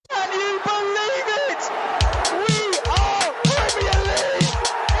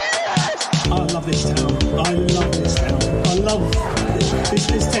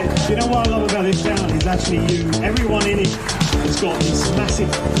You know what I love about this town is actually you. Everyone in it has got these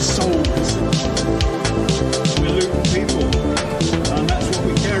massive souls. We're Luton people, and that's what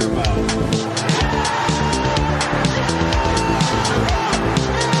we care about.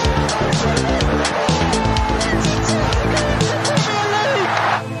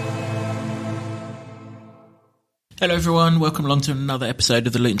 Hello everyone, welcome along to another episode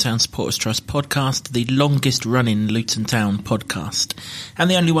of the Luton Town Supporters Trust podcast, the longest running Luton Town podcast, and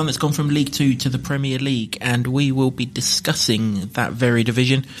the only one that's gone from League 2 to the Premier League, and we will be discussing that very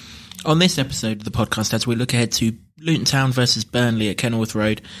division on this episode of the podcast as we look ahead to Luton Town versus Burnley at Kenilworth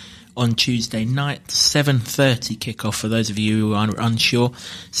Road on Tuesday night, 7:30 kickoff for those of you who are unsure,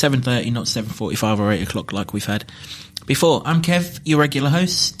 7:30, not 7:45 or 8 o'clock like we've had before. I'm Kev, your regular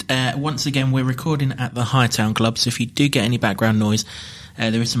host. Once again, we're recording at the Hightown Club, so if you do get any background noise,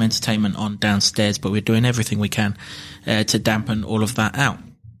 there is some entertainment on downstairs, but we're doing everything we can to dampen all of that out.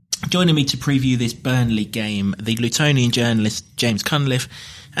 Joining me to preview this Burnley game, the Lutonian journalist James Cunliffe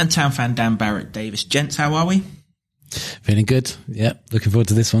and town fan Dan Barrett Davis. Gents, how are we? Feeling good. Yep, looking forward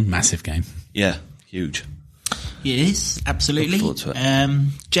to this one. Massive game. Yeah, huge. It is, absolutely. Look forward to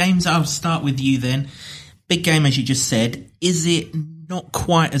it. James, I'll start with you then. Big game, as you just said. Is it not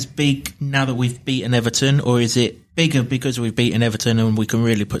quite as big now that we've beaten Everton, or is it bigger because we've beaten Everton and we can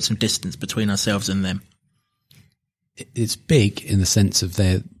really put some distance between ourselves and them? It's big in the sense of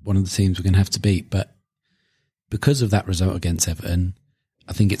they're one of the teams we're going to have to beat, but because of that result against Everton,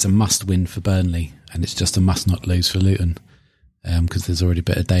 I think it's a must-win for Burnley, and it's just a must-not-lose for Luton, because there's already a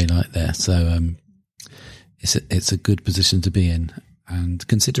bit of daylight there. So it's a good position to be in. And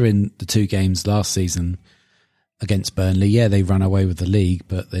considering the two games last season against Burnley, yeah, they ran away with the league,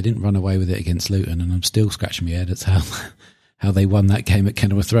 but they didn't run away with it against Luton, and I'm still scratching my head at how they won that game at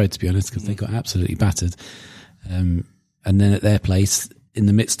Kenilworth Road, to be honest, because they got absolutely battered. And then at their place, in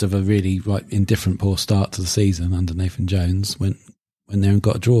the midst of a really indifferent poor start to the season under Nathan Jones, went there and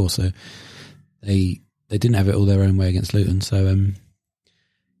got a draw. So they didn't have it all their own way against Luton. So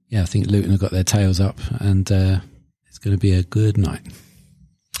yeah, I think Luton have got their tails up, and it's going to be a good night.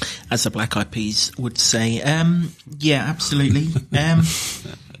 As the Black Eyed Peas would say. Yeah, absolutely.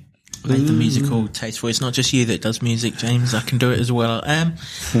 Made the musical tasteful. It's not just you that does music, James. I can do it as well.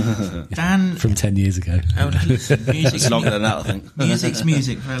 Dan, from 10 years ago. Oh, listen, music's longer than that, I think. Music's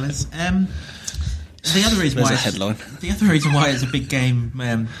music, fellas. The other reason There's a headline. The other reason why it's a big game,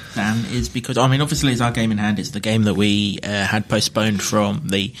 Dan, is because, I mean, obviously it's our game in hand. It's the game that we had postponed from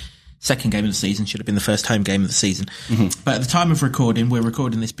the second game of the season. Should have been the first home game of the season. Mm-hmm. But at the time of recording, we're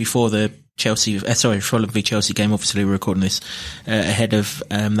recording this before the Fulham v Chelsea game. Obviously, we're recording this ahead of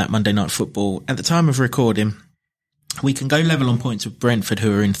that Monday Night Football. At the time of recording, we can go level on points with Brentford,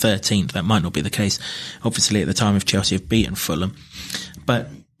 who are in 13th. That might not be the case, obviously, at the time of Chelsea have beaten Fulham. But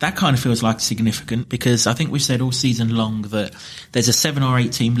that kind of feels like significant, because I think we've said all season long that there's a 7 or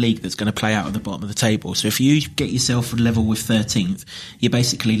 8 team league that's going to play out at the bottom of the table. So if you get yourself level with 13th, you're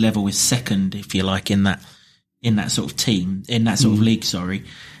basically level with second, if you like, in that sort of team, in that sort of league, sorry.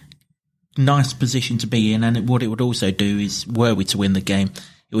 Nice position to be in, and what it would also do is, were we to win the game,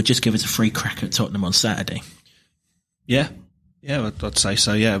 it would just give us a free crack at Tottenham on Saturday. Yeah, I'd say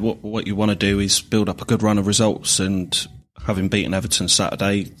so. Yeah, what you want to do is build up a good run of results, and having beaten Everton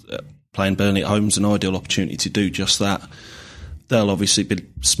Saturday, playing Burnley at home is an ideal opportunity to do just that. They'll obviously be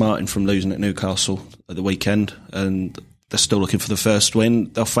smarting from losing at Newcastle at the weekend, and they're still looking for the first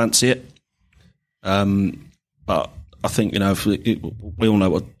win. They'll fancy it, but I think, we all know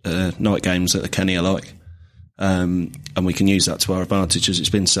what night games at the Kenny are like, and we can use that to our advantage, as it's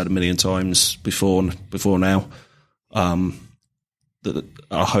been said a million times before now. That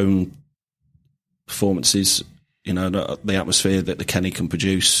our home performances, the atmosphere that the Kenny can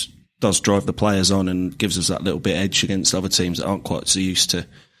produce does drive the players on and gives us that little bit edge against other teams that aren't quite so used to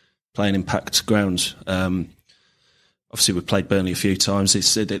playing in packed grounds. Obviously, we've played Burnley a few times.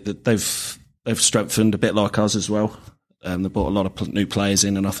 They've strengthened a bit like us as well. They brought a lot of new players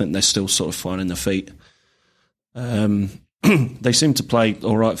in, and I think they're still sort of finding their feet. They seem to play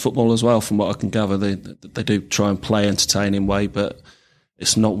all right football as well, from what I can gather. They do try and play entertaining way, but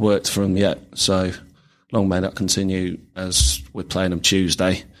it's not worked for them yet. So long may that continue, as we're playing them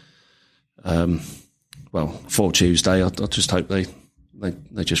Tuesday. For Tuesday, I just hope they're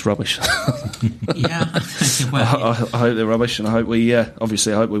just rubbish. Yeah, I hope they're rubbish, and I hope we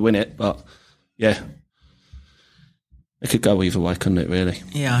win it. But yeah, It could go either way, couldn't it, really?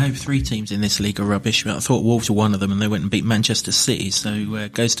 Yeah, I hope 3 teams in this league are rubbish. But I thought Wolves were one of them, and they went and beat Manchester City. So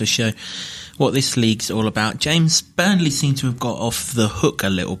it goes to show what this league's all about. James, Burnley seem to have got off the hook a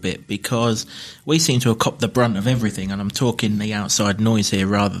little bit because we seem to have copped the brunt of everything. And I'm talking the outside noise here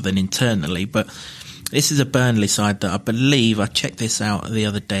rather than internally. But this is a Burnley side that I believe, I checked this out the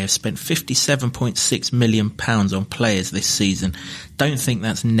other day, have spent £57.6 million on players this season. Don't think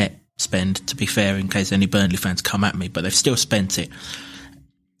that's net spend, to be fair, in case any Burnley fans come at me, but they've still spent it.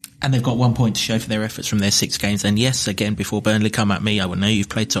 And they've got 1 point to show for their efforts from their 6 games. And yes, again, before Burnley come at me, I will know you've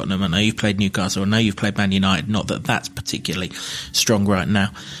played Tottenham, I know you've played Newcastle, I know you've played Man United, not that that's particularly strong right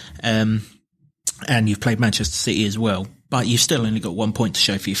now. And you've played Manchester City as well, but you've still only got 1 point to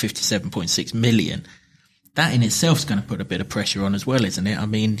show for your 57.6 million. That in itself is going to put a bit of pressure on as well, isn't it? I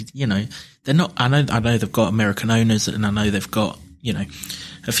mean, you know, they're not, I know they've got American owners, and I know they've got, you know,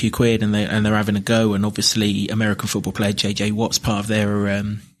 a few quid, and they're having a go. And obviously American football player JJ Watt's part of their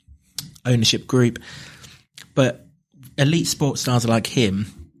ownership group. But elite sports stars like him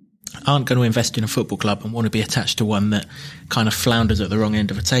aren't going to invest in a football club and want to be attached to one that kind of flounders at the wrong end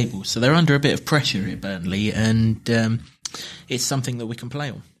of a table. So they're under a bit of pressure at Burnley, and it's something that we can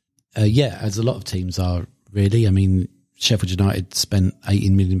play on. Yeah, as a lot of teams are, really. I mean, Sheffield United spent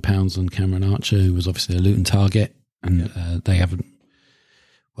 £18 million on Cameron Archer, who was obviously a Luton target, and they haven't.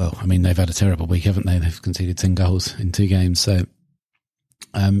 Well, I mean, they've had a terrible week, haven't they? They've conceded 10 goals in 2 games. So,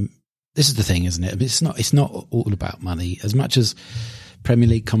 this is the thing, isn't it? It's not all about money. As much as Premier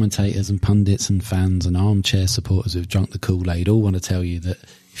League commentators and pundits and fans and armchair supporters who've drunk the Kool-Aid all want to tell you that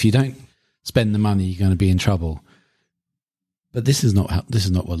if you don't spend the money, you're going to be in trouble. But this is not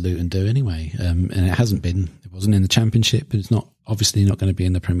what Luton do anyway. And it hasn't been. It wasn't in the Championship, but it's obviously not going to be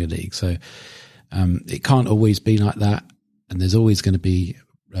in the Premier League. So, it can't always be like that. And there's always going to be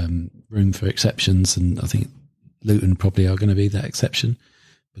room for exceptions, and I think Luton probably are going to be that exception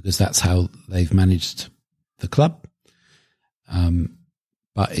because that's how they've managed the club.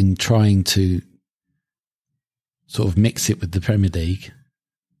 But in trying to sort of mix it with the Premier League,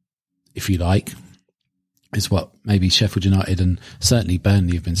 if you like, is what maybe Sheffield United and certainly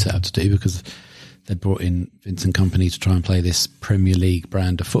Burnley have been set up to do, because they brought in Vincent Kompany to try and play this Premier League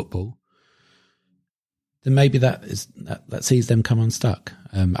brand of football. Then maybe that sees them come unstuck.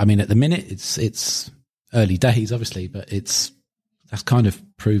 I mean, at the minute it's early days, obviously, but that's kind of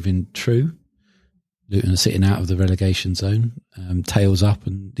proving true. Luton are sitting out of the relegation zone, tails up,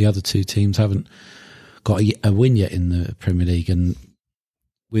 and the other 2 teams haven't got a win yet in the Premier League. And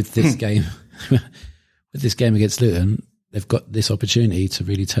with this game, with this game against Luton, they've got this opportunity to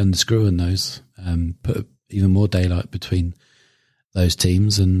really turn the screw on those, put even more daylight between those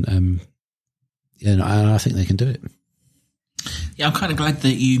teams, and I think they can do it. Yeah, I'm kind of glad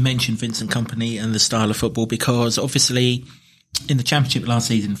that you mentioned Vincent Kompany and the style of football, because obviously in the Championship last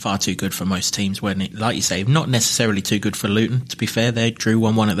season, far too good for most teams, weren't it? Like you say, not necessarily too good for Luton, to be fair. They drew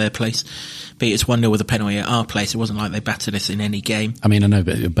 1-1 at their place. Beat us 1-0 with a penalty at our place. It wasn't like they battered us in any game. I mean, I know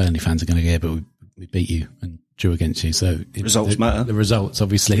but Burnley fans are going to go, but we beat you and drew against you. So results matter. The results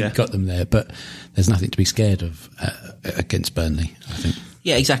obviously got them there, but there's nothing to be scared of against Burnley, I think.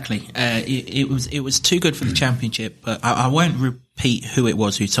 Yeah, exactly. It was too good for the Championship, but I won't repeat who it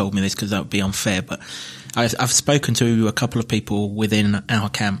was who told me this because that would be unfair. But I've spoken to a couple of people within our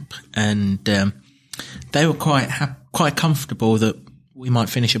camp, and they were quite comfortable that we might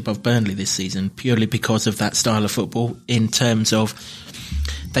finish above Burnley this season, purely because of that style of football. In terms of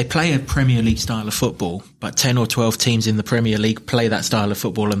they play a Premier League style of football, but 10 or 12 teams in the Premier League play that style of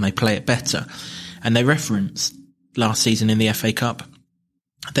football and they play it better. And they referenced last season in the FA Cup.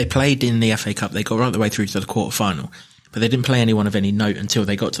 They played in the FA Cup. They got right the way through to the quarter-final, but they didn't play anyone of any note until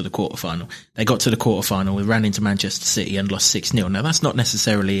they got to the quarter-final. They got to the quarter-final, we ran into Manchester City and lost 6-0. Now, that's not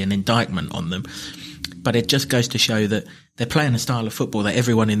necessarily an indictment on them, but it just goes to show that they're playing a style of football that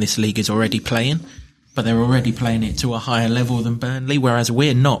everyone in this league is already playing, but they're already playing it to a higher level than Burnley, whereas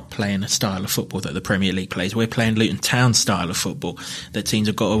we're not playing a style of football that the Premier League plays. We're playing Luton Town style of football that teams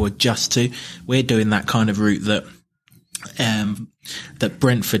have got to adjust to. We're doing that kind of route that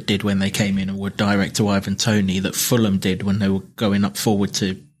Brentford did when they came in and were direct to Ivan Toney, that Fulham did when they were going up forward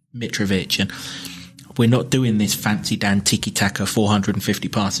to Mitrovic. And we're not doing this fancy Dan tiki-taka 450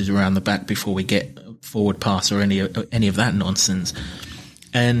 passes around the back before we get forward pass or any of that nonsense.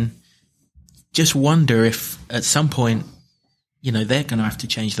 And just wonder if at some point, they're going to have to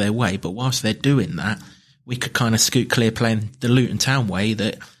change their way. But whilst they're doing that, we could kind of scoot clear playing the Luton Town way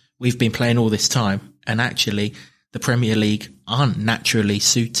that we've been playing all this time. And actually, the Premier League aren't naturally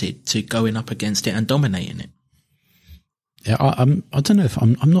suited to going up against it and dominating it. Yeah, I don't know if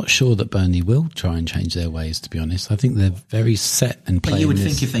I'm not sure that Burnley will try and change their ways. To be honest, I think they're very set and playing. But you would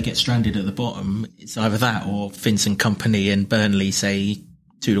think if they get stranded at the bottom, it's either that or Vincent Kompany and Burnley say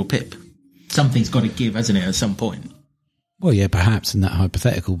Toodle Pip. Something's got to give, hasn't it? At some point. Well, yeah, perhaps in that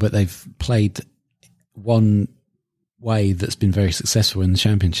hypothetical, but they've played one way that's been very successful in the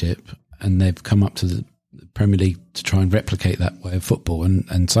Championship, and they've come up to the Premier League to try and replicate that way of football,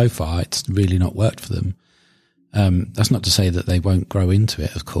 and so far it's really not worked for them. That's not to say that they won't grow into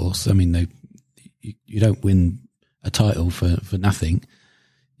it, of course. I mean, you don't win a title for nothing.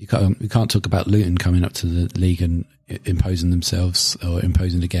 You can't talk about Luton coming up to the league and imposing themselves or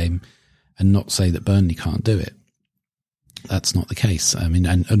imposing the game and not say that Burnley can't do it. That's not the case. I mean,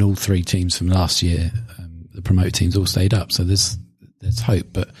 and all three teams from last year, the promoted teams all stayed up. So there's hope,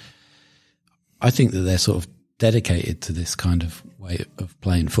 but I think that they're sort of dedicated to this kind of way of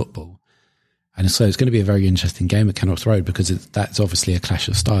playing football. And so it's going to be a very interesting game at Kenilworth Road because that's obviously a clash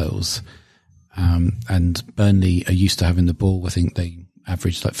of styles. And Burnley are used to having the ball. I think they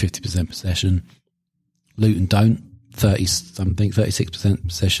average like 50% possession. Luton don't, 36%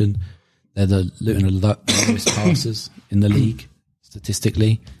 possession. Luton are the lowest passers in the league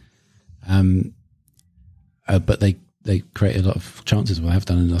statistically. But they create a lot of chances, what have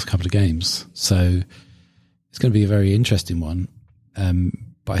done in the last couple of games. So it's going to be a very interesting one.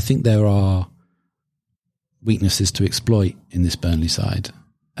 But I think there are weaknesses to exploit in this Burnley side,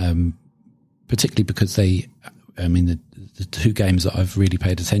 particularly because the two games that I've really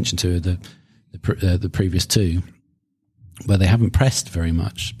paid attention to are the previous two, where they haven't pressed very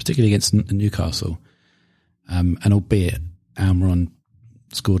much, particularly against Newcastle. And albeit Almiron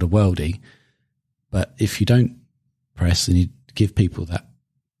scored a worldie, but if you don't press and you give people that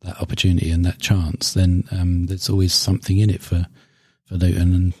opportunity and that chance, then there's always something in it for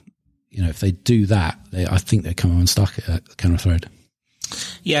Luton. And if they do that, I think they come unstuck at Kenilworth Road.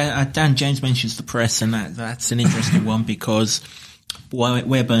 Yeah, Dan James mentions the press, and that's an interesting one because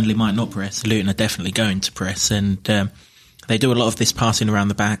where Burnley might not press, Luton are definitely going to press, and they do a lot of this passing around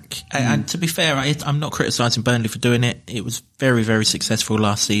the back. And to be fair, I'm not criticising Burnley for doing it. It was very, very successful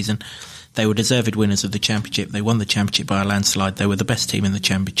last season. They were deserved winners of the Championship. They won the Championship by a landslide. They were the best team in the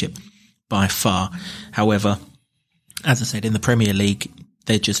Championship by far. However, as I said, in the Premier League,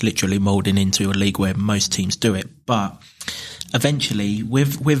 they're just literally moulding into a league where most teams do it. But eventually, we're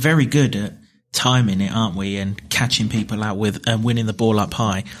very good at timing it, aren't we? And catching people out with and winning the ball up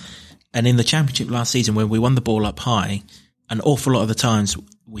high. And in the Championship last season, when we won the ball up high, an awful lot of the times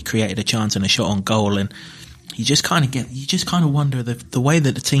we created a chance and a shot on goal, and you just kind of wonder the way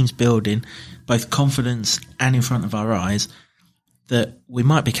that the team's building, both confidence and in front of our eyes, that we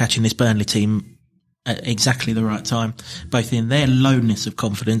might be catching this Burnley team at exactly the right time, both in their lowness of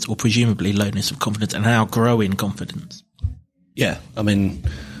confidence or presumably lowness of confidence and our growing confidence. Yeah, I mean,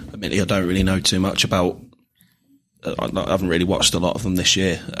 admittedly, I don't really know too much about. I haven't really watched a lot of them this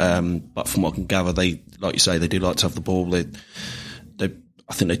year, but from what I can gather, they, like you say, they do like to have the ball.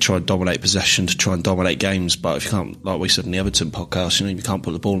 I think they try and dominate possession to try and dominate games, but if you can't, like we said in the Everton podcast, you can't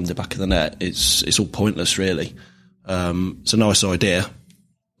put the ball in the back of the net, it's all pointless, really. It's a nice idea,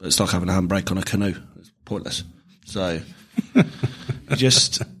 but it's like having a handbrake on a canoe. It's pointless. So, do you know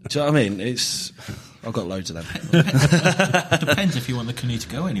what I mean? I've got loads of them. Depends if you want the canoe to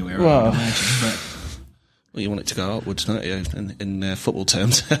go anywhere, well, I would imagine, but... Well, you want it to go upwards, don't you, in football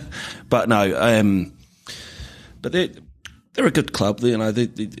terms? But no, but they're a good club.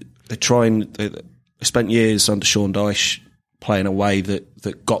 They're trying. They spent years under Sean Dyche playing a way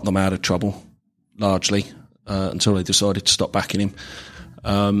that got them out of trouble, largely, until they decided to stop backing him.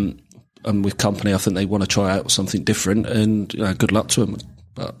 And with Kompany, I think they want to try out something different, and good luck to them.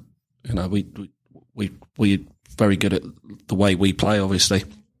 But we're very good at the way we play, obviously.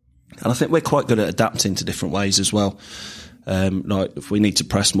 And I think we're quite good at adapting to different ways as well. Like if we need to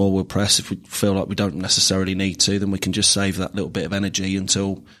press more, we'll press. If we feel like we don't necessarily need to, then we can just save that little bit of energy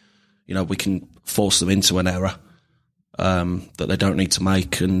until, we can force them into an error that they don't need to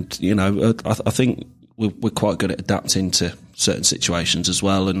make. And, I think we're quite good at adapting to certain situations as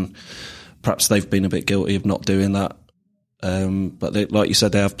well. And perhaps they've been a bit guilty of not doing that. But like you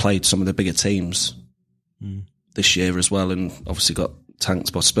said, they have played some of the bigger teams this year as well, and obviously got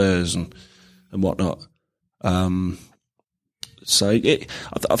tanked by Spurs and whatnot. So I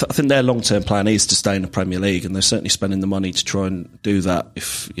think their long-term plan is to stay in the Premier League, and they're certainly spending the money to try and do that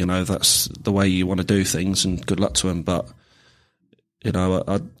if, that's the way you want to do things, and good luck to them. But,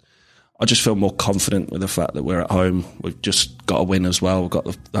 I just feel more confident with the fact that we're at home. We've just got a win as well. We've got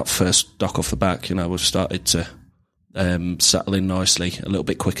that first knock off the back. We've started to settle in nicely, a little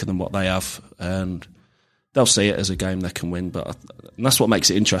bit quicker than what they have. And they'll see it as a game they can win. But and that's what makes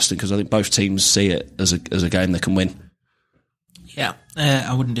it interesting, because I think both teams see it as a game they can win. Yeah,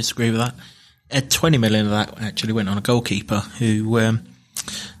 I wouldn't disagree with that. 20 million of that actually went on a goalkeeper who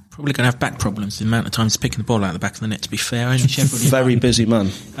probably going to have back problems the amount of times picking the ball out of the back of the net, to be fair. Only Sheffield Very busy man.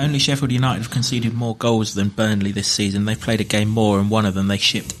 Only Sheffield United have conceded more goals than Burnley this season. They've played a game more, and one of them they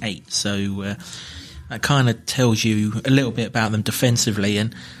shipped 8. So that kind of tells you a little bit about them defensively.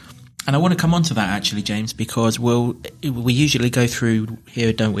 And I want to come on to that actually, James, because we usually go through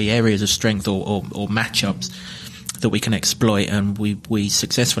here, don't we, areas of strength or matchups that we can exploit, and we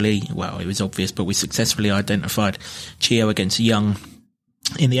successfully, well, it was obvious, but we successfully identified Chio against Young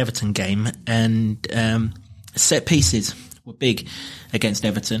in the Everton game, and set pieces were big against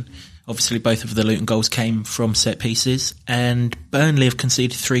Everton. Obviously, both of the Luton goals came from set pieces, and Burnley have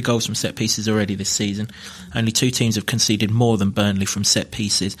conceded 3 goals from set pieces already this season. Only 2 teams have conceded more than Burnley from set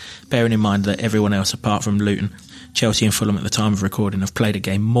pieces, bearing in mind that everyone else apart from Luton, Chelsea and Fulham at the time of recording, have played a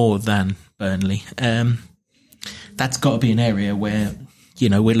game more than Burnley. That's got to be an area where,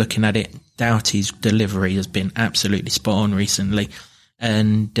 we're looking at it. Doughty's delivery has been absolutely spot on recently.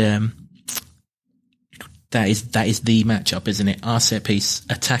 And that is the matchup, isn't it? Our set piece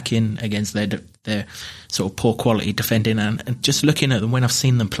attacking against their sort of poor quality defending, and just looking at them when I've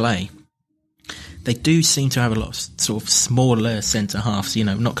seen them play, they do seem to have a lot of sort of smaller centre halves.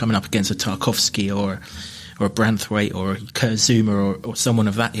 Not coming up against a Tarkowski or a Branthwaite or a Kurt Zuma or someone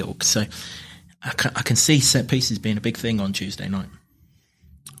of that ilk. So I can see set pieces being a big thing on Tuesday night.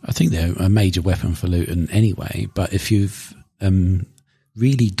 I think they're a major weapon for Luton anyway. But if you've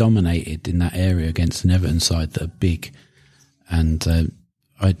really dominated in that area against an Everton side that are big, and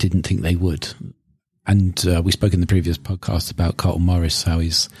I didn't think they would. And we spoke in the previous podcast about Carlton Morris, how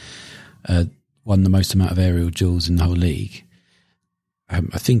he's won the most amount of aerial duels in the whole league.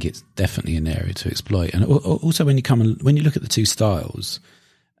 I think it's definitely an area to exploit. And also when you look at the two styles,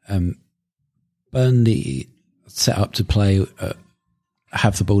 Burnley set up to play,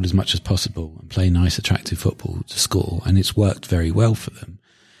 have the ball as much as possible and play nice, attractive football to score, and it's worked very well for them.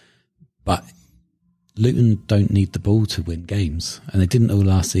 But Luton don't need the ball to win games, and they didn't all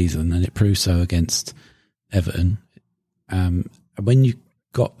last season, and it proved so against Everton. And when you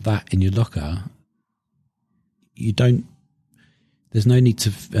got that in your locker, there's no need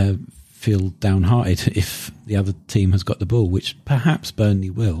to feel downhearted if the other team has got the ball, which perhaps Burnley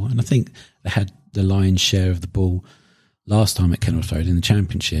will. And I think they had the lion's share of the ball last time at Kenilworth Road in the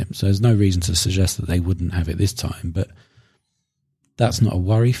Championship, so there's no reason to suggest that they wouldn't have it this time. But that's not a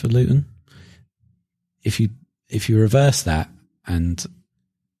worry for Luton. If you reverse that and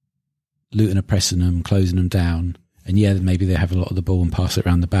Luton are pressing them, closing them down, and maybe they have a lot of the ball and pass it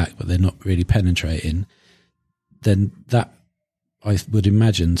around the back, but they're not really penetrating, then that, I would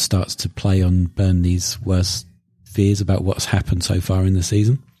imagine, starts to play on Burnley's worst fears about what's happened so far in the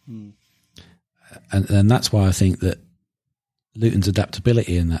season. And that's why I think that Luton's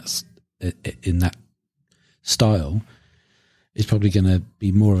adaptability in that style is probably going to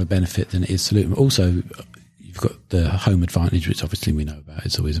be more of a benefit than it is to Luton. Also, you've got the home advantage, which obviously we know about.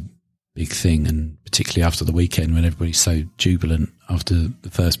 It's always a big thing, and particularly after the weekend when everybody's so jubilant after the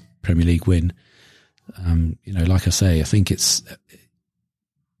first Premier League win. Like I say, I think it's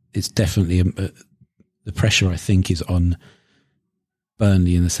definitely the pressure, I think, is on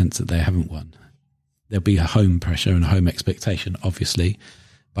Burnley in the sense that they haven't won. There'll be a home pressure and a home expectation, obviously,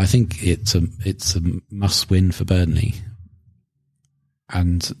 but I think it's a must win for Burnley,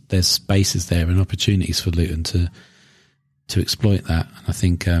 and there's spaces there and opportunities for Luton to exploit that. And I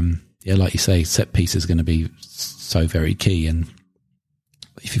think, like you say, set piece is going to be so very key. And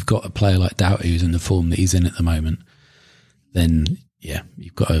if you've got a player like Doughty who's in the form that he's in at the moment, then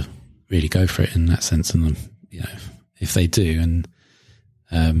you've got to really go for it in that sense. And if they do,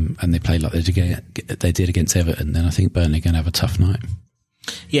 and they play like they did against Everton, then I think Burnley are going to have a tough night.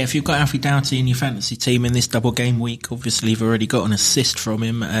 Yeah, if you've got Alfie Doughty in your fantasy team in this double game week, obviously you've already got an assist from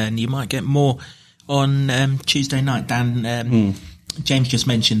him, and you might get more on Tuesday night. Dan, James just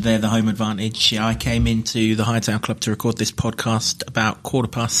mentioned there the home advantage. I came into the Hightown Club to record this podcast about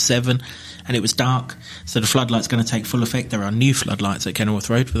 7:15, and it was dark, so the floodlight's going to take full effect. There are new floodlights at Kenilworth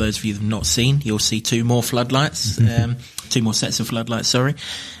Road. For those of you that have not seen, you'll see 2 more floodlights, 2 more sets of floodlights,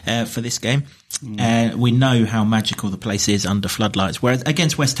 for this game. We know how magical the place is under floodlights, whereas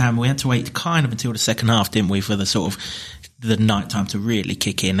against West Ham we had to wait kind of until the second half, didn't we, for the sort of the night time to really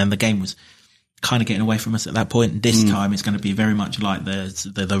kick in, and the game was kind of getting away from us at that point. This time it's going to be very much like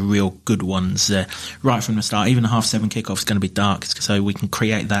the real good ones, right from the start. Even the 7:30 kickoff is going to be dark, so we can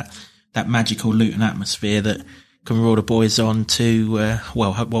create that magical Luton atmosphere that can roll the boys on to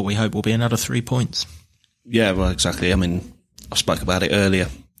what we hope will be another 3 points. Yeah, well, exactly. I mean, I spoke about it earlier,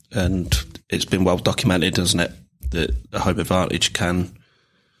 and it's been well documented, hasn't it, that a home advantage can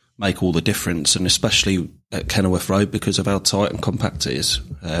make all the difference, and especially at Kenilworth Road, because of how tight and compact it is.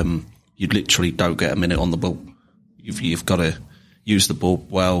 You literally don't get a minute on the ball. You've got to use the ball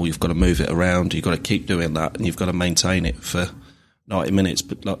well, you've got to move it around, you've got to keep doing that, and you've got to maintain it for 90 minutes.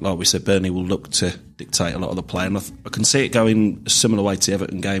 But like we said, Burnley will look to dictate a lot of the play, and I can see it going a similar way to the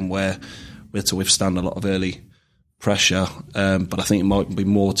Everton game, where we had to withstand a lot of early pressure, but I think it might be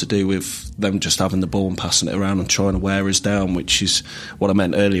more to do with them just having the ball and passing it around and trying to wear us down, which is what I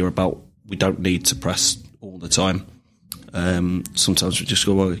meant earlier about we don't need to press all the time. Sometimes we just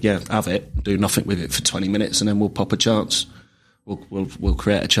go, well, yeah, have it, do nothing with it for 20 minutes, and then we'll pop a chance. We'll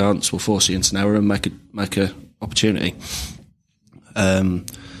create a chance, we'll force you into an error and make a opportunity.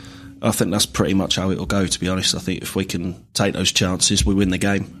 I think that's pretty much how it'll go, to be honest. I think if we can take those chances, we win the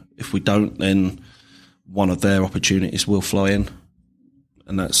game. If we don't, then one of their opportunities will fly in,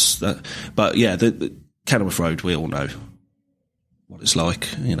 and that's that. But yeah, the Kenilworth Road, we all know what it's like.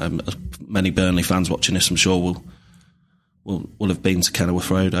 You know, many Burnley fans watching this, I'm sure, will have been to Kenilworth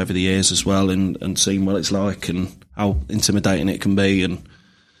Road over the years as well, and seen what it's like and how intimidating it can be and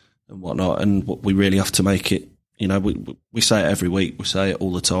whatnot. And what we really have to make it. You know, we say it every week. We say it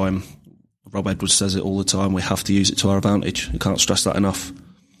all the time. Rob Edwards says it all the time. We have to use it to our advantage. We can't stress that enough.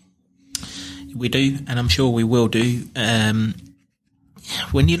 We do, and I'm sure we will do.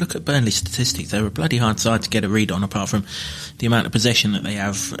 When you look at Burnley statistics, they're a bloody hard side to get a read on, apart from the amount of possession that they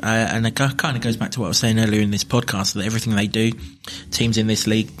have. And it kind of goes back to what I was saying earlier in this podcast, that everything they do, teams in this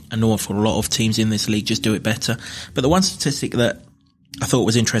league, an awful lot of teams in this league just do it better. But the one statistic that I thought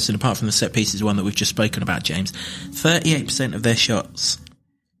was interesting, apart from the set pieces one that we've just spoken about, James, 38% of their shots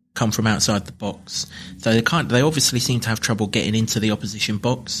come from outside the box. So they obviously seem to have trouble getting into the opposition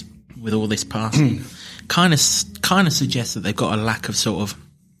box with all this passing. Kind of suggests that they've got a lack of sort of,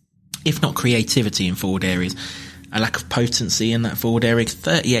 if not creativity in forward areas, a lack of potency in that forward area.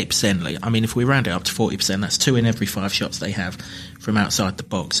 38%, I mean, if we round it up to 40%, that's 2 in every 5 shots they have from outside the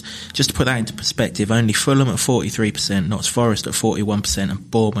box. Just to put that into perspective, only Fulham at 43%, Notts Forest at 41%, and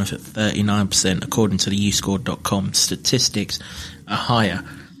Bournemouth at 39%, according to the uscore.com statistics, are higher.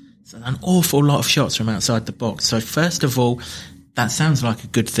 So an awful lot of shots from outside the box. So first of all, that sounds like a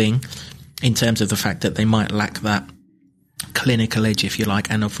good thing in terms of the fact that they might lack that clinical edge, if you like,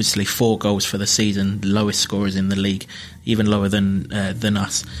 and obviously 4 goals for the season, lowest scorers in the league, even lower than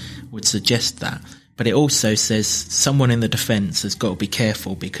us, would suggest that. But it also says someone in the defence has got to be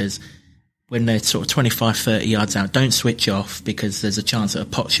careful, because when they're sort of 25, 30 yards out, don't switch off, because there's a chance that a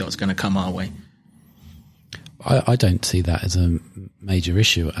pot shot's going to come our way. I don't see that as a major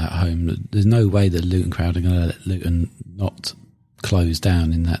issue at home. There's no way that Luton crowd are going to let Luton not close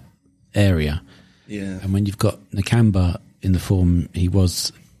down in that area. Yeah. And when you've got Nakamba in the form he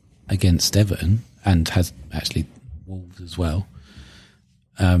was against Everton, and has actually Wolves as well,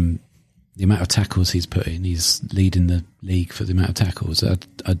 the amount of tackles he's put in, he's leading the league for the amount of tackles.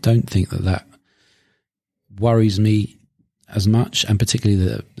 I don't think that worries me as much, and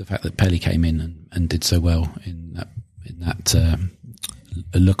particularly the fact that Pelly came in and did so well in that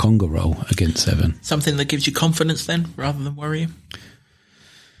Lukonga role against Everton. Something that gives you confidence then, rather than worry you?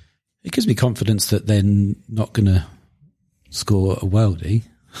 It gives me confidence that they're not going to score a worldie.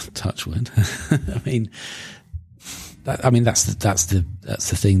 Touch wood. I mean, that's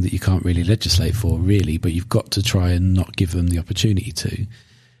the thing that you can't really legislate for, really. But you've got to try and not give them the opportunity to.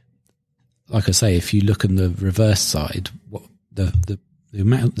 Like I say, if you look on the reverse side, what the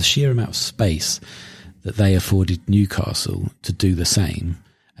sheer amount of space that they afforded Newcastle to do the same,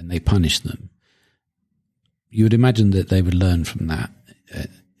 and they punished them, you would imagine that they would learn from that,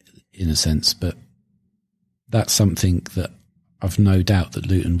 in a sense. But that's something that I've no doubt that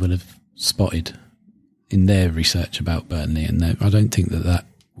Luton will have spotted in their research about Burnley, and I don't think that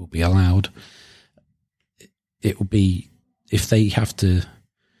will be allowed. It will be, if they have to.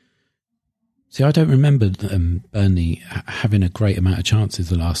 See, I don't remember Burnley having a great amount of chances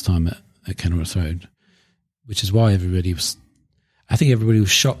the last time at Kenilworth Road, which is why everybody was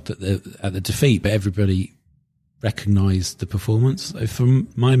shocked at the defeat, but everybody recognised the performance. So from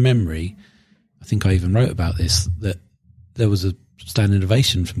my memory, I think I even wrote about this, that there was a standing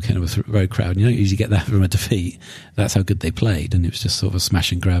ovation from Kenilworth Road crowd. You don't usually get that from a defeat. That's how good they played, and it was just sort of a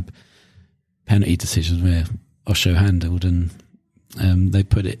smash and grab penalty decision where Osho handled, and they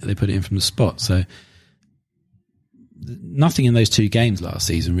put it in from the spot. So nothing in those 2 games last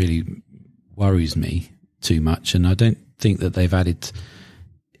season really worries me too much, and I don't think that they've added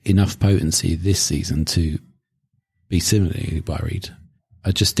enough potency this season to be similarly worried.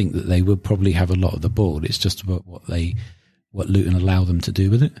 I just think that they will probably have a lot of the ball. It's just about what Luton allow them to do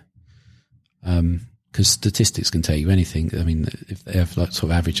with it. Because statistics can tell you anything. I mean, if they have like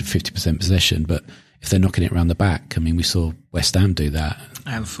sort of average of 50% possession, but if they're knocking it around the back, I mean, we saw West Ham do that.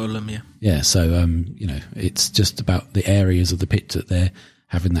 And Fulham, yeah. Yeah, so, it's just about the areas of the pitch that they're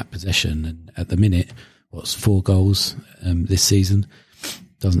having that possession. And at the minute, 4 goals this season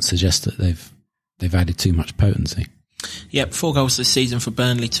doesn't suggest that they've added too much potency. Yep, 4 goals this season for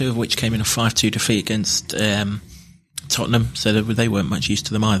Burnley, 2 of which came in a 5-2 defeat against Tottenham, so they weren't much use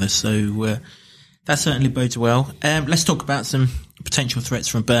to them either. So that certainly bodes well. Let's talk about some potential threats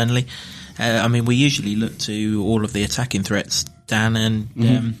from Burnley. I mean, we usually look to all of the attacking threats, Dan,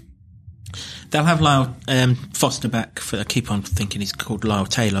 and they'll have Lyle Foster back. I keep on thinking he's called Lyle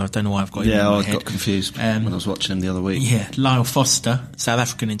Taylor. I don't know why I've got him in my head. Got confused when I was watching him the other week. Yeah, Lyle Foster, South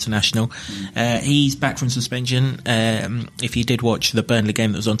African international. He's back from suspension. If you did watch the Burnley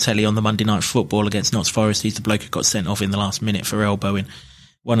game that was on telly on the Monday Night Football against Notts Forest, he's the bloke who got sent off in the last minute for elbowing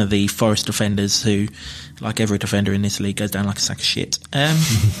one of the Forest defenders who, like every defender in this league, goes down like a sack of shit.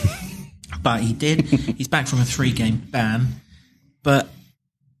 But he did. He's back from a 3-game ban. But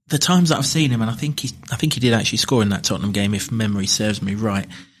the times that I've seen him, and I think he did actually score in that Tottenham game, if memory serves me right.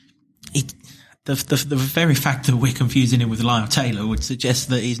 The very fact that we're confusing him with Lyle Taylor would suggest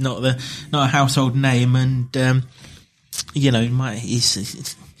that he's not a household name, and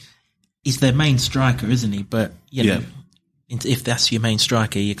he's their main striker, isn't he? But know, if that's your main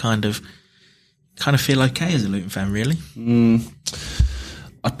striker, you kind of feel okay as a Luton fan, really.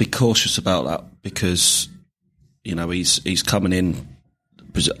 I'd be cautious about that because he's coming in.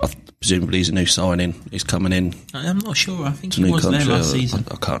 Presumably he's a new signing. He's coming in. I'm not sure. I think he was there last season.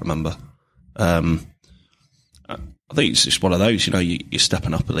 I can't remember. I think it's just one of those. You're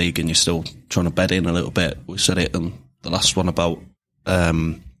stepping up a league and you're still trying to bed in a little bit. We said it in the last one about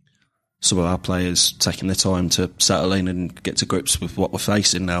some of our players taking their time to settle in and get to grips with what we're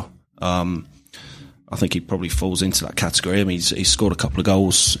facing now. I think he probably falls into that category. I mean, he's scored a couple of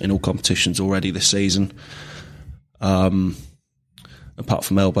goals in all competitions already this season. Apart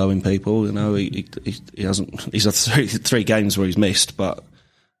from elbowing people, he hasn't. He's had three games where he's missed, but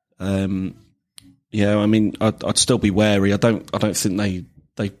I mean, I'd still be wary. I don't think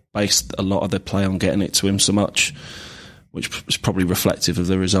they based a lot of their play on getting it to him so much, which is probably reflective of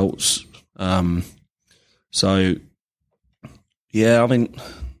the results. So yeah, I mean,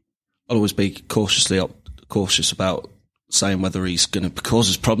 I'll always be cautious about saying whether he's going to cause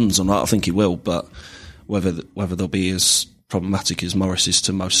us problems or not. I think he will, but whether they'll be as problematic as Morris is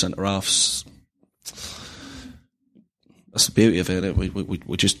to most centre halves, that's the beauty of it.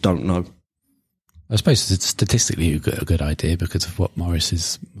 We just don't know. I suppose it's statistically a good idea because of what the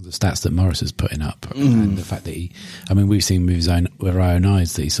stats that Morris is putting up, and the fact that we've seen with our own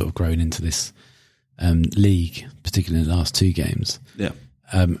eyes that he's sort of grown into this league, particularly in the last 2 games. Yeah.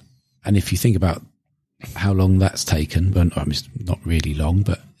 And if you think about how long that's taken, well, it's not really long,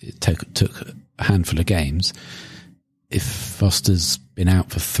 but it took a handful of games. If Foster's been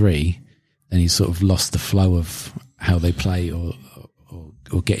out for 3, then he's sort of lost the flow of how they play or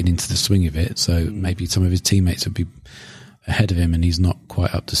getting into the swing of it. So maybe some of his teammates would be ahead of him and he's not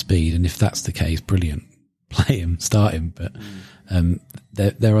quite up to speed. And if that's the case, brilliant. Play him, start him. But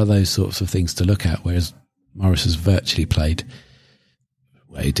there are those sorts of things to look at, whereas Morris has virtually played.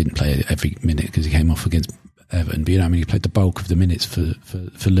 Well, he didn't play every minute because he came off against Everton. But he played the bulk of the minutes for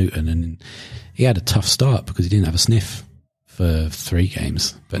Luton, and he had a tough start because he didn't have a sniff for 3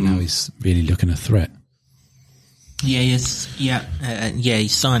 games. But now he's really looking a threat. Yeah, he is. Yeah, he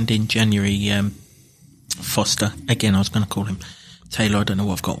signed in January. Foster again. I was going to call him Taylor. I don't know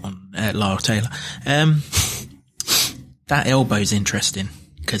what I've got on Lyle Taylor. That elbow's interesting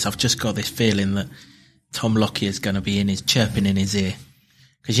because I've just got this feeling that Tom Lockyer is going to be chirping in his ear.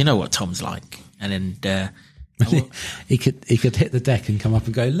 Because you know what Tom's like, and then he could hit the deck and come up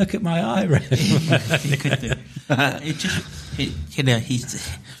and go, "Look at my eye ring." He could do.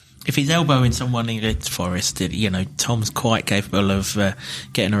 If he's elbowing someone against Forest, Tom's quite capable of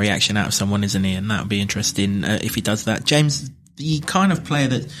getting a reaction out of someone, isn't he? And that would be interesting if he does that. James, the kind of player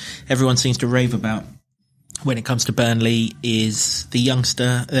that everyone seems to rave about when it comes to Burnley is the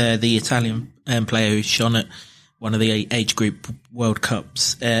youngster, the Italian player who's shone at one of the age group World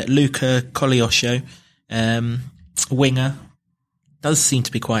Cups, Luca Colioscio, winger. Does seem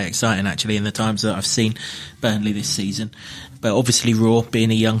to be quite exciting actually in the times that I've seen Burnley this season. But obviously Raw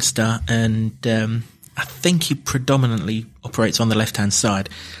being a youngster, and I think he predominantly operates on the left-hand side.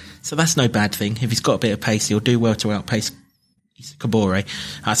 So that's no bad thing. If he's got a bit of pace, he'll do well to outpace, Kabore.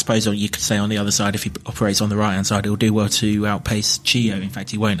 I suppose you could say on the other side, if he operates on the right hand side, he'll do well to outpace Chio. In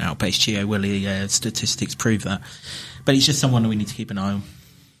fact, he won't outpace Chio, will he? Statistics prove that. But he's just someone that we need to keep an eye on.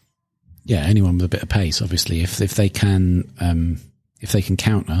 Yeah, anyone with a bit of pace, obviously, if they can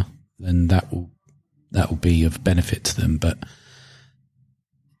counter, then that will be of benefit to them. But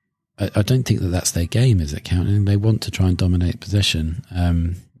I don't think that's their game, is it, countering? They want to try and dominate possession.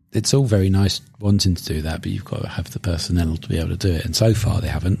 It's all very nice wanting to do that, but you've got to have the personnel to be able to do it. And so far they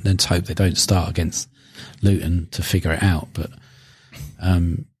haven't. Let's hope they don't start against Luton to figure it out. But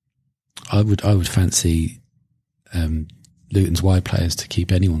I would fancy Luton's wide players to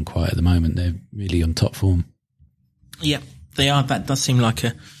keep anyone quiet at the moment. They're really on top form. Yeah, they are. That does seem like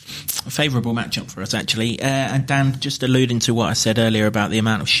a favourable matchup for us, actually. And Dan, just alluding to what I said earlier about the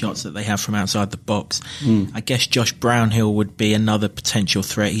amount of shots that they have from outside the box, I guess Josh Brownhill would be another potential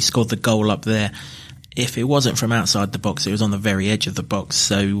threat. He scored the goal up there. If it wasn't from outside the box, it was on the very edge of the box.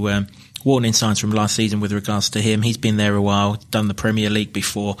 So warning signs from last season with regards to him. He's been there a while, done the Premier League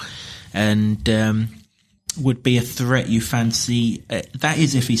before, and would be a threat you fancy. That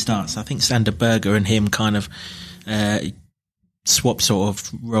is if he starts. I think Sander Berger and him kind of swap sort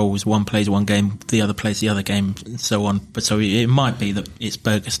of roles. One plays one game, the other plays the other game, and so on. But so it might be that it's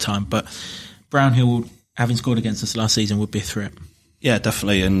Berger's time. But Brownhill, having scored against us last season, would be a threat. Yeah,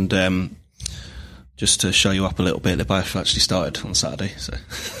 definitely. And just to show you up a little bit, they both actually started on Saturday. So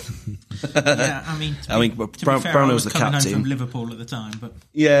yeah, I mean, Brownhill's the captain. Home from Liverpool at the time, but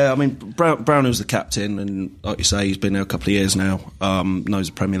yeah, I mean, Brownhill's the captain, and like you say, he's been there a couple of years now. Knows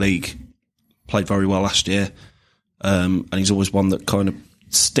the Premier League, played very well last year, and he's always one that kind of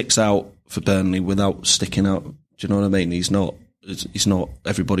sticks out for Burnley without sticking out. Do you know what I mean? He's not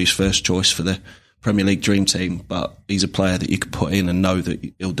everybody's first choice for the Premier League dream team, but he's a player that you could put in and know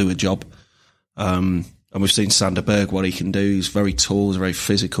that he'll do a job. And we've seen Sander Berg, what he can do. He's very tall, he's very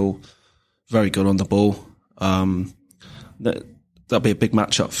physical, very good on the ball. That'll be a big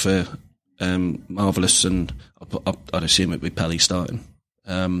matchup for Marvellous, and I'd assume it'd be Pelly starting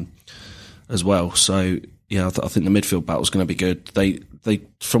as well. So yeah, I think the midfield battle's going to be good. They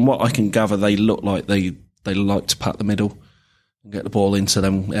from what I can gather, they look like they like to pat the middle and get the ball into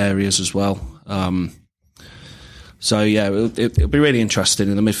them areas as well. So yeah, it'll be really interesting,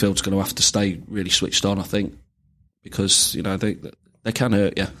 and the midfield's going to have to stay really switched on, I think, because they can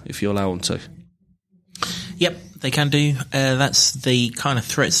hurt you if you allow them to. Yep, they can do. That's the kind of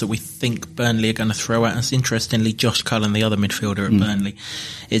threats that we think Burnley are going to throw at us. Interestingly, Josh Cullen, the other midfielder at Burnley,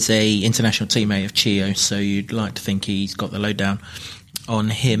 is a international teammate of Chio, so you'd like to think he's got the lowdown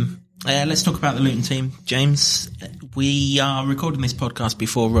on him. Let's talk about the Luton team. James, we are recording this podcast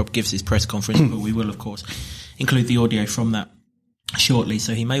before Rob gives his press conference, but we will, of course, include the audio from that shortly,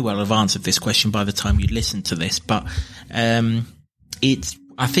 so he may well have answered this question by the time you listen to this. But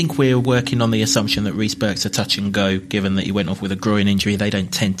I think we're working on the assumption that Reece Burke's a touch and go, given that he went off with a groin injury. They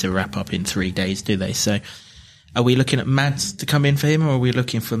don't tend to wrap up in 3 days, do they? So are we looking at Mads to come in for him, or are we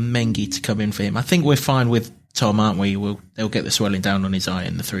looking for Mengi to come in for him? I think we're fine with Tom, aren't we? They'll get the swelling down on his eye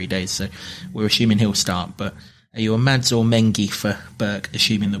in the 3 days, so we're assuming he'll start. But are you a Mads or Mengi for Burke,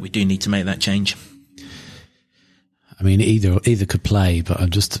 assuming that we do need to make that change? I mean, either could play, but I'm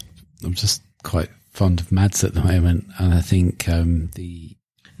just quite fond of Mads at the moment, and I think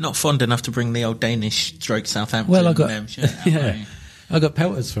not fond enough to bring the old Danish stroke Southampton. Well, I got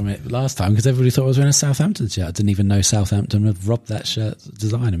pelters from it last time because everybody thought I was wearing a Southampton shirt. I didn't even know Southampton had robbed that shirt's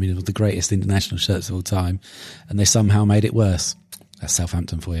design. I mean, it was the greatest international shirts of all time, and they somehow made it worse. That's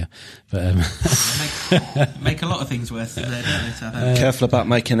Southampton for you. But make a lot of things worse than they, don't they, Southampton? Careful about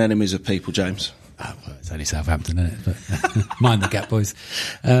making enemies of people, James. Oh, well, it's only Southampton, isn't it? But mind the gap, boys.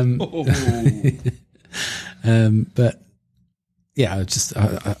 But yeah,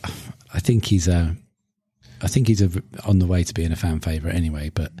 I think he's on the way to being a fan favourite anyway.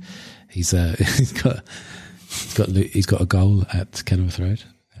 But he's got a goal at Kenilworth Road.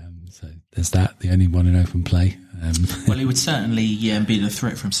 So there's that. The only one in open play. Well, he would certainly be the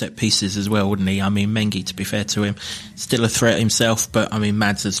threat from set pieces as well, wouldn't he? I mean, Mengi, to be fair to him, still a threat himself, but I mean,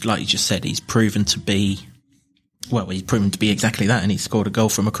 Mads, as like you just said, he's proven to be exactly that, and he scored a goal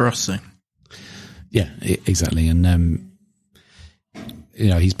from a cross. So yeah, exactly, and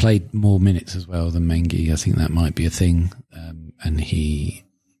he's played more minutes as well than Mengi. I think that might be a thing, and he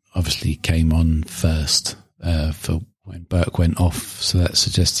obviously came on first for when Burke went off, so that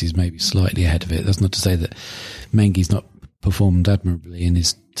suggests he's maybe slightly ahead of it. That's not to say that Mengi's not performed admirably in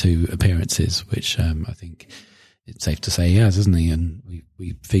his 2 appearances, which I think it's safe to say he has, isn't he? And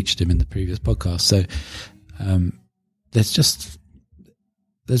we featured him in the previous podcast. So there's just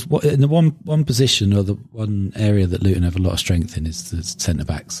there's in the one position or the one area that Luton have a lot of strength in is the centre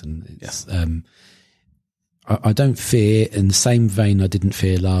backs, and it's, I don't fear, in the same vein I didn't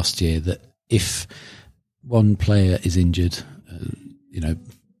fear last year, that if one player is injured,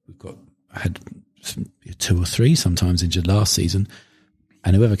 had 2 or 3 sometimes injured last season,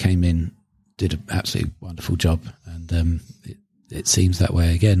 and whoever came in did an absolutely wonderful job, and it seems that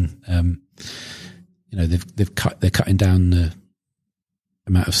way again. They're cutting down the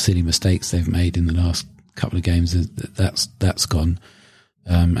amount of silly mistakes they've made in the last couple of games. That's gone,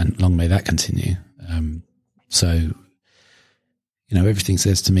 and long may that continue. So, everything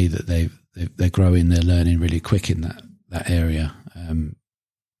says to me that they're growing, they're learning really quick in that area.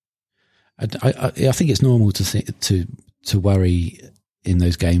 I think it's normal to worry in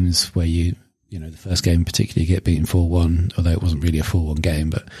those games where the first game particularly get beaten 4-1, although it wasn't really a 4-1 game,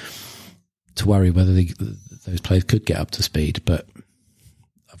 but to worry whether those players could get up to speed. But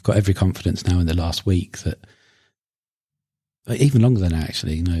I've got every confidence now in the last week that, even longer than that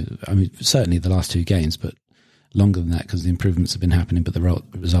actually, certainly the last 2 games, but longer than that because the improvements have been happening, but the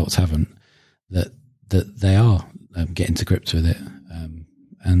results haven't, that they are getting to grips with it.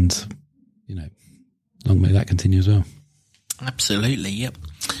 And long may that continue as well. Absolutely, yep.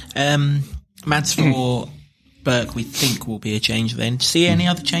 Mads, for Burke, we think will be a change then. Do you see any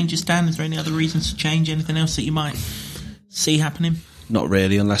other changes, Dan? Is there any other reasons to change? Anything else that you might see happening? Not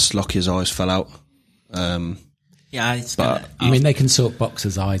really, unless Lockyer's eyes fell out. They can sort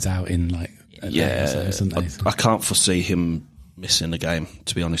Boxer's eyes out in I can't foresee him missing a game,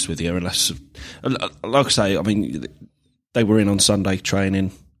 to be honest with you, unless, like I say, they were in on Sunday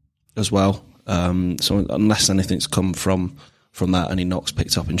training as well. So unless anything's come from that, any knocks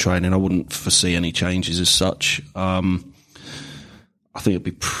picked up in training, I wouldn't foresee any changes as such. I think it'd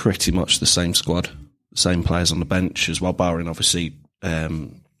be pretty much the same squad, the same players on the bench as well, barring obviously,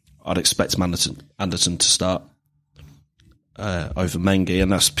 I'd expect Anderson to start over Mengi,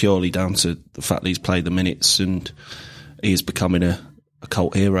 and that's purely down to the fact that he's played the minutes and he is becoming a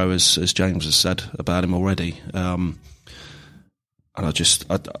cult hero, as James has said about him already. And I just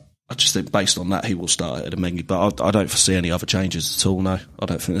think based on that he will start at Mengi, but I don't foresee any other changes at all. No, I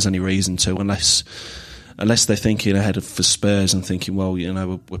don't think there's any reason to, unless they're thinking ahead for Spurs and thinking, well,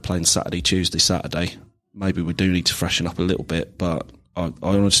 we're playing Saturday, Tuesday, Saturday. Maybe we do need to freshen up a little bit, but I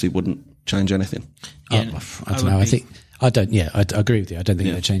honestly wouldn't change anything. I don't know. I agree with you. I don't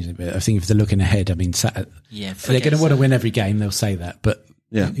think they're changing it. But I think if they're looking ahead, they're going to want to win every game. They'll say that, but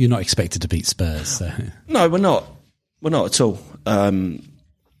you're not expected to beat Spurs. So. No, we're not. We're not at all. And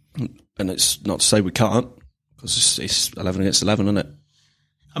it's not to say we can't, because it's 11 against 11, isn't it?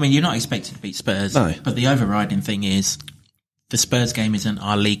 You're not expected to beat Spurs, no. But the overriding thing is the Spurs game isn't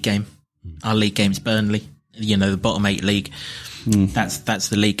our league game. Our league game's Burnley, the bottom 8 league. That's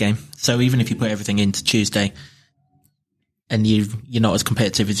the league game. So even if you put everything into Tuesday and you're not as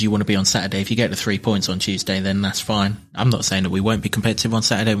competitive as you want to be on Saturday, if you get to 3 points on Tuesday, then that's fine. I'm not saying that we won't be competitive on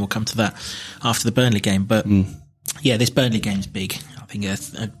Saturday, and we'll come to that after the Burnley game. But this Burnley game's big. I think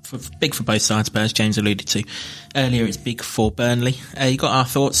it's big for both sides, but as James alluded to earlier, it's big for Burnley. You got our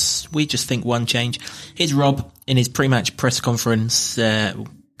thoughts. We just think one change. Here's Rob in his pre-match press conference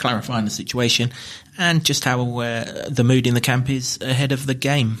clarifying the situation and just how the mood in the camp is ahead of the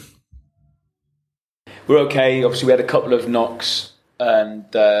game. We're okay. Obviously, we had a couple of knocks and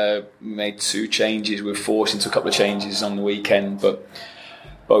made 2 changes. We were forced into a couple of changes on the weekend, but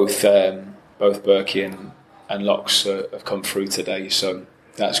both Berkey and Locks have come through today, so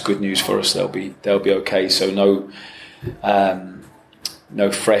that's good news for us. They'll be okay. So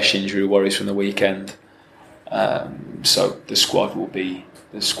no fresh injury worries from the weekend. So the squad will be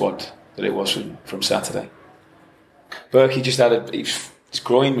the squad that it was from Saturday. Berkey just had his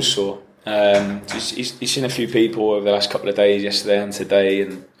groin was sore. He's seen a few people over the last couple of days, yesterday and today,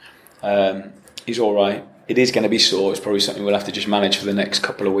 and he's all right. It is going to be sore. It's probably something we'll have to just manage for the next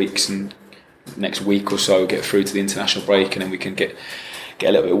couple of weeks and next week or so, get through to the international break, and then we can get a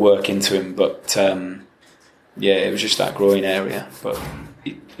little bit of work into him. But it was just that groin area. But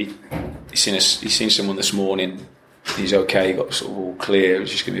he's seen someone this morning. He's okay. He got sort of all clear. It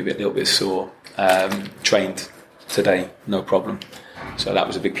was just going to be a little bit sore. Trained today, no problem. So that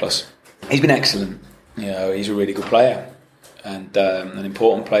was a big plus. He's been excellent. He's a really good player and an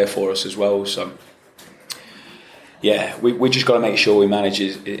important player for us as well. So we just got to make sure we manage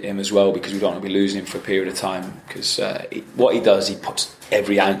him as well, because we don't want to be losing him for a period of time. Because what he does, he puts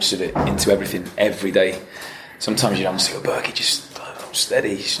every ounce of it into everything every day. Sometimes you don't see Berkey just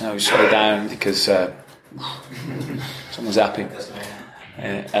steady, slow down because someone's happy.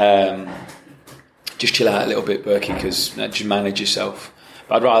 Just chill out a little bit, Berkey, because just manage yourself.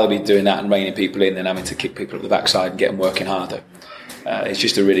 But I'd rather be doing that and reining people in than having to kick people up the backside and get them working harder. He's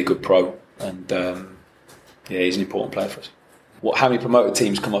just a really good pro, and he's an important player for us. How many promoted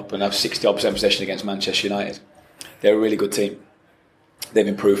teams come up and have 60% possession against Manchester United? They're a really good team. They've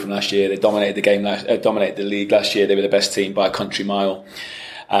improved from last year. They dominated the league last year. They were the best team by a country mile,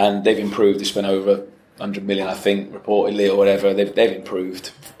 and they've improved. They spent over 100 million, I think, reportedly, or whatever. They've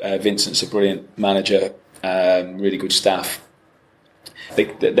improved. Vincent's a brilliant manager, really good staff.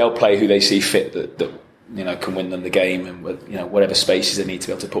 They'll play who they see fit that can win them the game, and whatever spaces they need to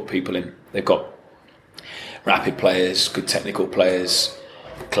be able to put people in. They've got rapid players, good technical players,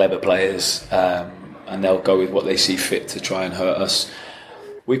 clever players, and they'll go with what they see fit to try and hurt us.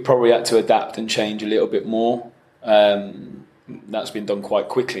 We've probably had to adapt and change a little bit more. That's been done quite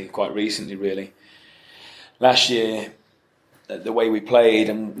quickly, quite recently, really. Last year, the way we played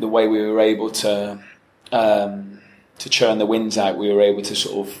and the way we were able to churn the wins out, we were able to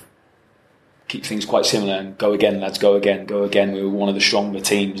sort of keep things quite similar and go again, lads, go again, go again. We were one of the stronger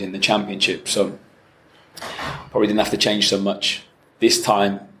teams in the Championship, so probably didn't have to change so much. This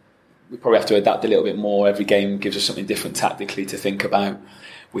time, we probably have to adapt a little bit more. Every game gives us something different tactically to think about.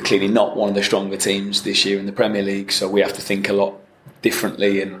 We're clearly not one of the stronger teams this year in the Premier League, so we have to think a lot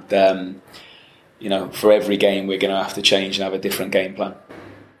differently. And for every game, we're going to have to change and have a different game plan.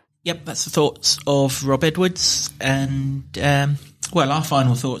 Yep, that's the thoughts of Rob Edwards. And, our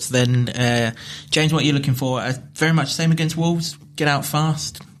final thoughts then. James, what are you looking for? Very much the same against Wolves. Get out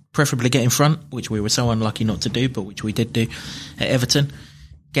fast, preferably get in front, which we were so unlucky not to do, but which we did do at Everton.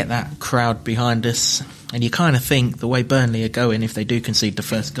 Get that crowd behind us. And you kind of think the way Burnley are going, if they do concede the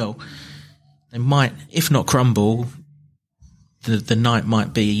first goal, they might, if not crumble, the night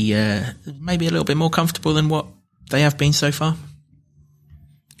might be maybe a little bit more comfortable than what they have been so far.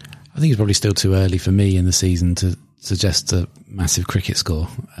 I think it's probably still too early for me in the season to suggest a massive cricket score.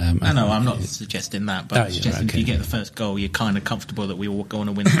 No, I'm not suggesting that, but I'm suggesting if you get the first goal, you're kind of comfortable that we will go on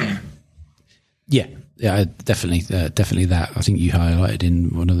and win the game. Yeah, definitely that. I think you highlighted in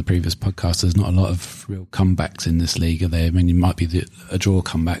one of the previous podcasts, there's not a lot of real comebacks in this league, are there? I mean, it might be a draw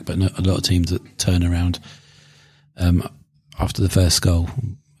comeback, but a lot of teams that turn around after the first goal.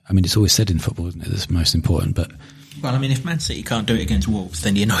 I mean, it's always said in football, isn't it, that's most important, but... Well, I mean, if Man City can't do it against Wolves,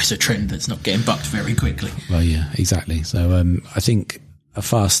 then you know it's a trend that's not getting bucked very quickly. Well, yeah, exactly. So I think a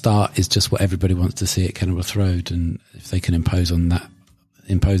fast start is just what everybody wants to see at Kenilworth Road, and if they can impose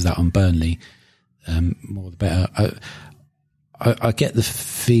that on Burnley, more the better. I get the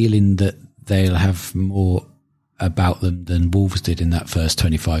feeling that they'll have more about them than Wolves did in that first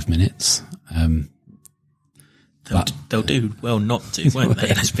 25 minutes. They'll do well not to, won't they?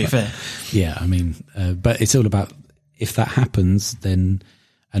 Let's be fair. Yeah, I mean, but it's all about, if that happens, then,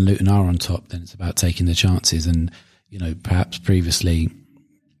 and Luton are on top, then it's about taking the chances. And, perhaps previously,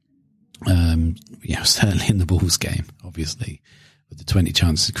 certainly in the Wolves game, obviously, with the 20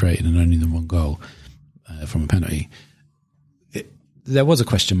 chances created and only the one goal from a penalty, there was a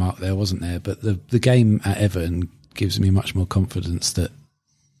question mark there, wasn't there? But the game at Everton gives me much more confidence that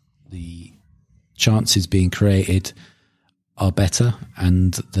the chances being created are better,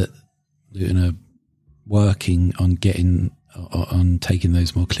 and that Luton are working on taking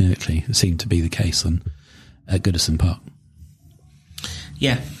those more clinically. It seemed to be the case at Goodison Park.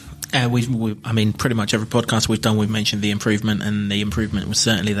 Yeah. I mean, pretty much every podcast we've done, we've mentioned the improvement, and the improvement was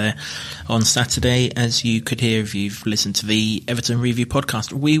certainly there on Saturday, as you could hear if you've listened to the Everton Review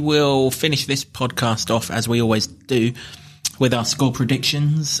podcast. We will finish this podcast off, as we always do, with our score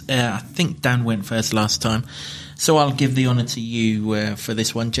predictions. I think Dan went first last time, so I'll give the honour to you for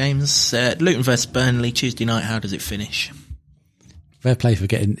this one, James. Luton versus Burnley, Tuesday night, how does it finish? Fair play for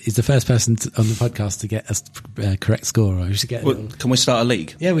he's the first person on the podcast to get a correct score. We should get. Can we start a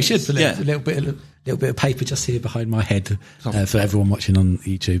league? Yeah, we should. A little bit of paper just here behind my head for everyone watching on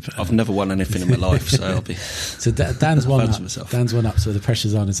YouTube. I've never won anything in my life, so I'll be. So Dan's one up. Dan's one up. So the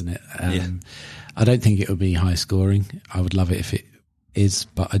pressure's on, isn't it? I don't think it will be high scoring. I would love it if it is,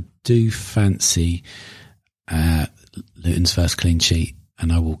 but I do fancy Luton's first clean sheet,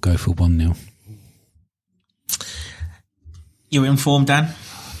 and I will go for 1-0. You were informed, Dan.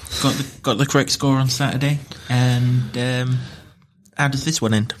 Got the correct score on Saturday, and how does this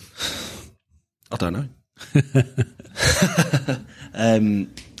one end? I don't know.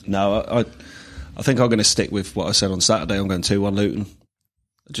 No, I think I'm going to stick with what I said on Saturday. I'm going 2-1 Luton.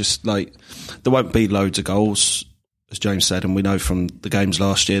 Just like, there won't be loads of goals, as James said, and we know from the games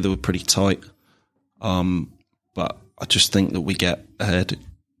last year they were pretty tight. But I just think that we get ahead,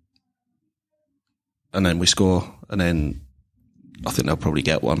 and then we score, and then I think they'll probably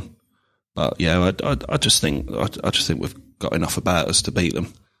get one. But yeah, I just think we've got enough about us to beat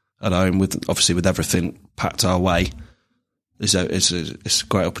them at home. With everything packed our way, it's a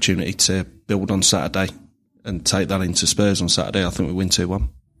great opportunity to build on Saturday and take that into Spurs on Saturday. I think we win 2-1.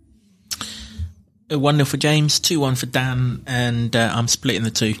 1-0 for James, 2-1 for Dan, and I'm splitting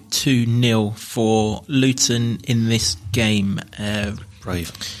the two. 2-0 for Luton in this game.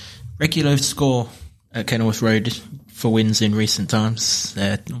 Brave. Regular score at Kenilworth Road for wins in recent times.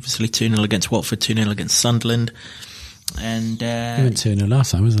 Obviously 2-0 against Watford, 2-0 against Sunderland. And you went 2-0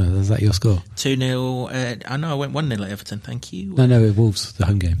 last time, wasn't it? Was that your score? 2-0. I know I went 1-0 at Everton, thank you. No, Wolves, the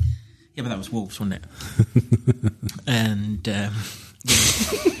home game. Yeah, but that was Wolves, wasn't it? And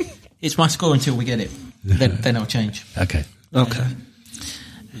it's my score until we get it. Then I'll change. Okay.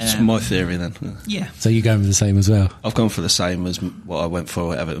 It's my theory then. Yeah. So you're going for the same as well? I've gone for the same as what I went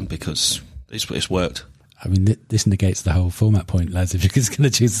for at Everton because it's worked. I mean, this negates the whole format point, lads, if you're just going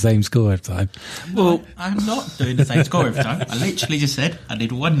to choose the same score every time. Well, I'm not doing the same score every time. I literally just said I did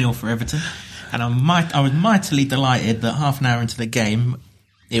 1-0 for Everton, and I was mightily delighted that half an hour into the game,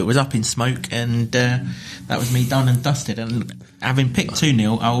 it was up in smoke, and that was me done and dusted. And having picked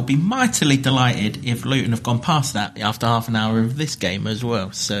 2-0, I will be mightily delighted if Luton have gone past that after half an hour of this game as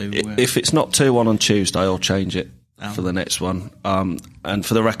well. So if it's not 2-1 on Tuesday, I'll change it for the next one. And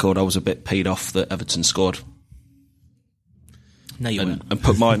for the record, I was a bit peed off that Everton scored. No, you weren't. And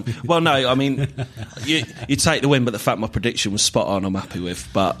put mine. Well, no, I mean, you take the win, but the fact my prediction was spot on, I'm happy with.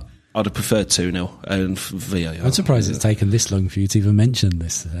 But I'd have preferred 2-0 and VAR. I'm surprised it's taken this long for you to even mention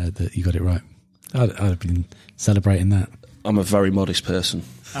this, that you got it right. I'd have been celebrating that. I'm a very modest person.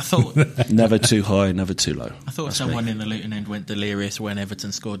 I thought never too high, never too low. I thought someone in the Luton end went delirious when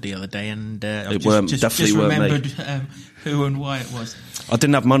Everton scored the other day, and I just remembered who and why it was. I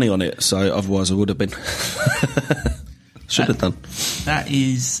didn't have money on it, so otherwise I would have been. Should have done. That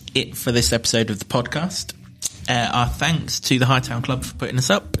is it for this episode of the podcast. Our thanks to the Hightown Club for putting us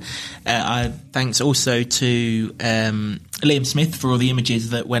up. Our thanks also to Liam Smith for all the images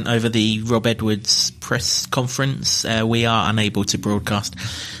that went over the Rob Edwards press conference. We are unable to broadcast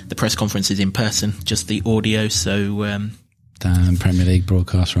the press conferences in person, just the audio. So, damn Premier League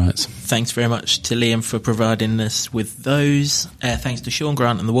broadcast rights. Thanks very much to Liam for providing us with those. Thanks to Sean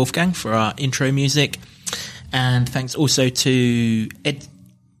Grant and the Wolfgang for our intro music. And thanks also to Ed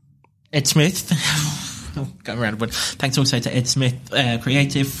Smith. Going around one. Thanks also to Ed Smith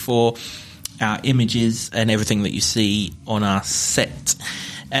Creative for our images and everything that you see on our set.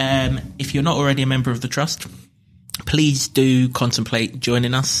 If you're not already a member of the Trust, please do contemplate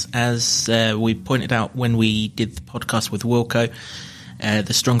joining us. As we pointed out when we did the podcast with Wilco,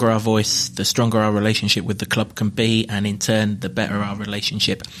 the stronger our voice, the stronger our relationship with the club can be, and in turn, the better our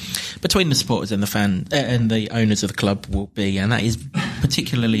relationship between the supporters and the fan and the owners of the club will be. And that is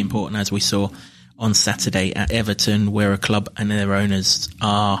particularly important, as we saw on Saturday at Everton, where a club and their owners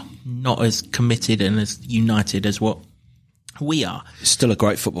are not as committed and as united as what we are. It's still a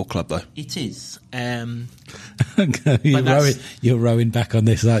great football club, though. It is. You're rowing back on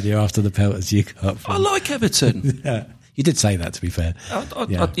this, aren't you, after the pelters you got from... I like Everton. Yeah. You did say that, to be fair. I don't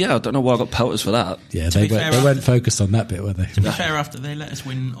know why I got pelters for that. Yeah, they weren't focused on that bit, were they? To be fair, after they let us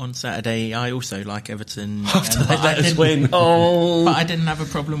win on Saturday, I also like Everton. After they let us win. Oh. But I didn't have a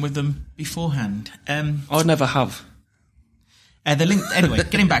problem with them beforehand. I never have. The link, anyway,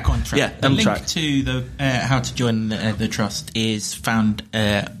 getting back on track. Yeah, the link to the how to join the Trust is found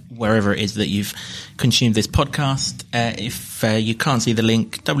wherever it is that you've consumed this podcast. If you can't see the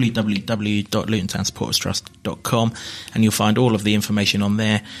link, www.lutontownsporterstrust.com, and you'll find all of the information on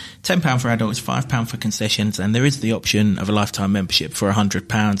there. £10 for adults, £5 for concessions, and there is the option of a lifetime membership for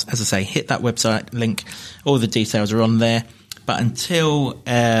 £100. As I say, hit that website link. All the details are on there. But until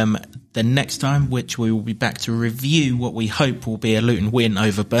the next time, which we will be back to review what we hope will be a Luton win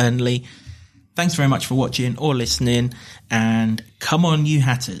over Burnley. Thanks very much for watching or listening, and come on, you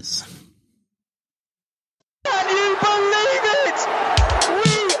Hatters. Can you believe it? We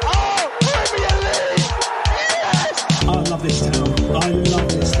are Premier League! Yes! I love this town. I love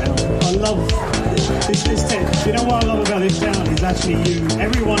this town. I love this town. You know what I love about this town is actually you.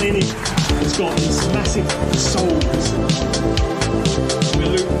 Everyone in it has got these massive souls. We're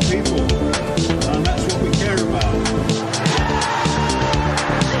Luton